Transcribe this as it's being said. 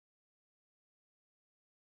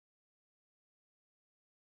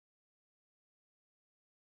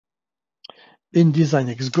In Design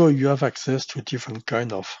X Go, you have access to different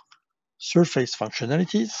kind of surface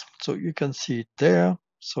functionalities. So you can see it there.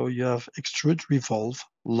 So you have Extrude, Revolve,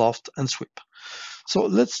 Loft, and Sweep. So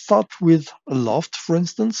let's start with a loft, for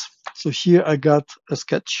instance. So here I got a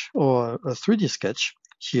sketch or a 3D sketch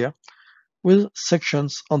here with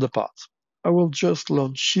sections on the part. I will just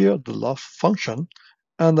launch here the loft function,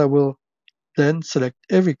 and I will then select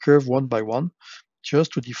every curve one by one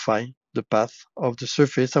just to define the path of the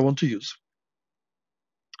surface I want to use.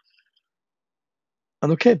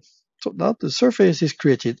 And okay, so now the surface is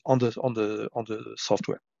created on the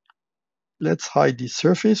software. Let's hide this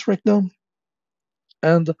surface right now,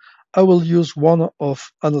 and I will use one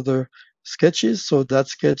of another sketches. So that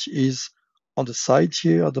sketch is on the side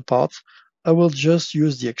here of the part. I will just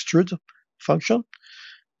use the extrude function,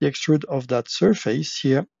 the extrude of that surface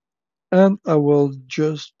here, and I will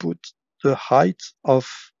just put the height of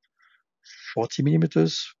 40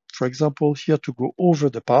 millimeters, for example, here to go over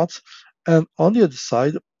the part. And on the other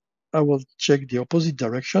side, I will check the opposite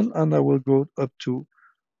direction and I will go up to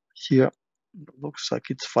here. Looks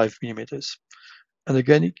like it's 5 millimeters. And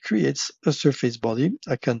again, it creates a surface body.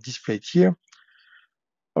 I can display it here.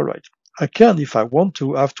 All right. I can, if I want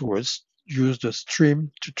to, afterwards use the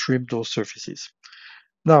trim to trim those surfaces.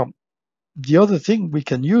 Now, the other thing we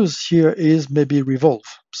can use here is maybe Revolve.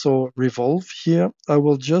 So Revolve here, I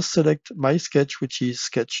will just select my sketch, which is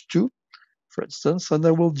sketch 2, for instance, and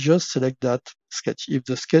I will just select that sketch. If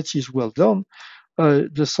the sketch is well done,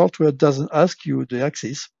 the software doesn't ask you the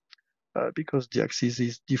axis because the axis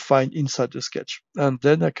is defined inside the sketch. And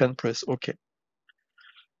then I can press OK.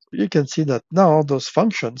 You can see that now those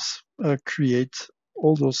functions create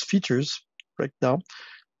all those features right now.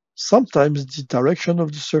 Sometimes the direction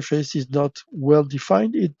of the surface is not well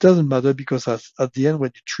defined. It doesn't matter because at the end,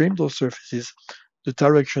 when you trim those surfaces, the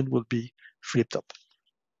direction will be flipped up.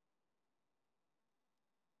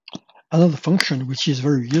 Another function which is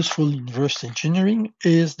very useful in reverse engineering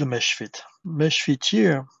is the mesh fit. Mesh fit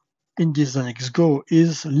here in Design X Go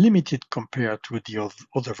is limited compared to the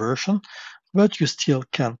other version, but you still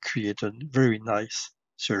can create a very nice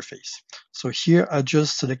surface. So here I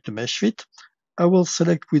just select the mesh fit. I will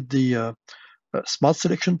select with the Smart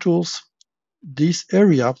Selection tools this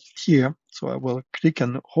area here. So I will click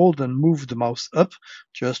and hold and move the mouse up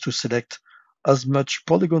just to select as much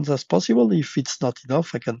polygons as possible. If it's not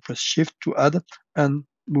enough, I can press Shift to add and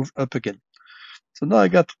move up again. So now I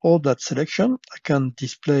got all that selection. I can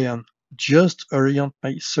display and just orient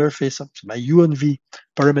my surface, my UNV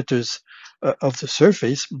parameters of the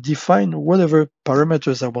surface, define whatever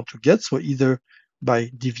parameters I want to get. So either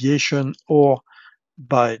by deviation or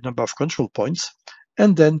by number of control points,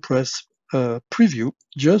 and then press preview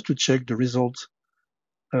just to check the results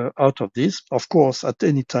out of this. Of course, at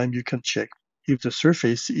any time you can check if the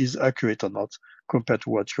surface is accurate or not compared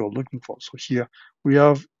to what you're looking for. So here we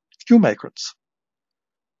have few microns.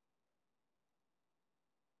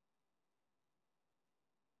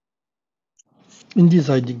 In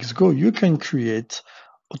Design X Go, you can create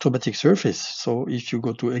automatic surface. So if you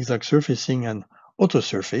go to exact surfacing and auto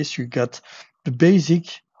surface, you get the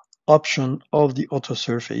basic option of the auto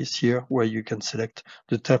surface here, where you can select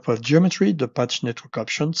the type of geometry, the patch network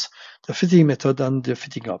options, the fitting method, and the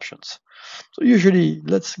fitting options. So usually,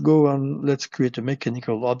 let's go and let's create a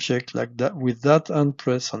mechanical object like that with that and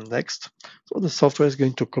press on next. So the software is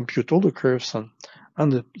going to compute all the curves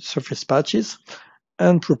and the surface patches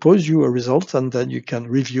and propose you a result, and then you can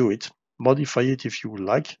review it, modify it if you would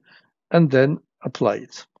like, and then apply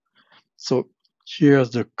it. So here's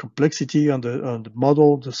the complexity on the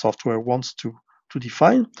model the software wants to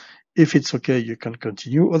define. If it's okay, you can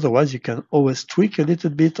continue. Otherwise, you can always tweak a little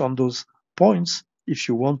bit on those points if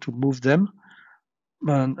you want to move them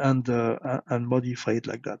and modify it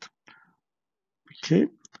like that. Okay.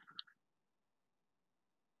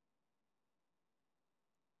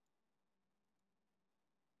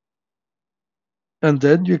 And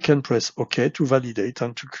then you can press OK to validate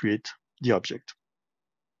and to create the object.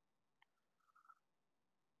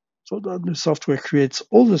 So that the software creates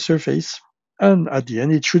all the surface, and at the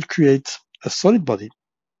end, it should create a solid body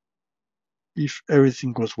if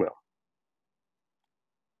everything goes well.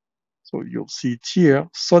 So you'll see it here,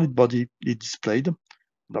 solid body is displayed,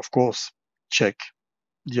 and of course, check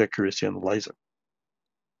the accuracy analyzer.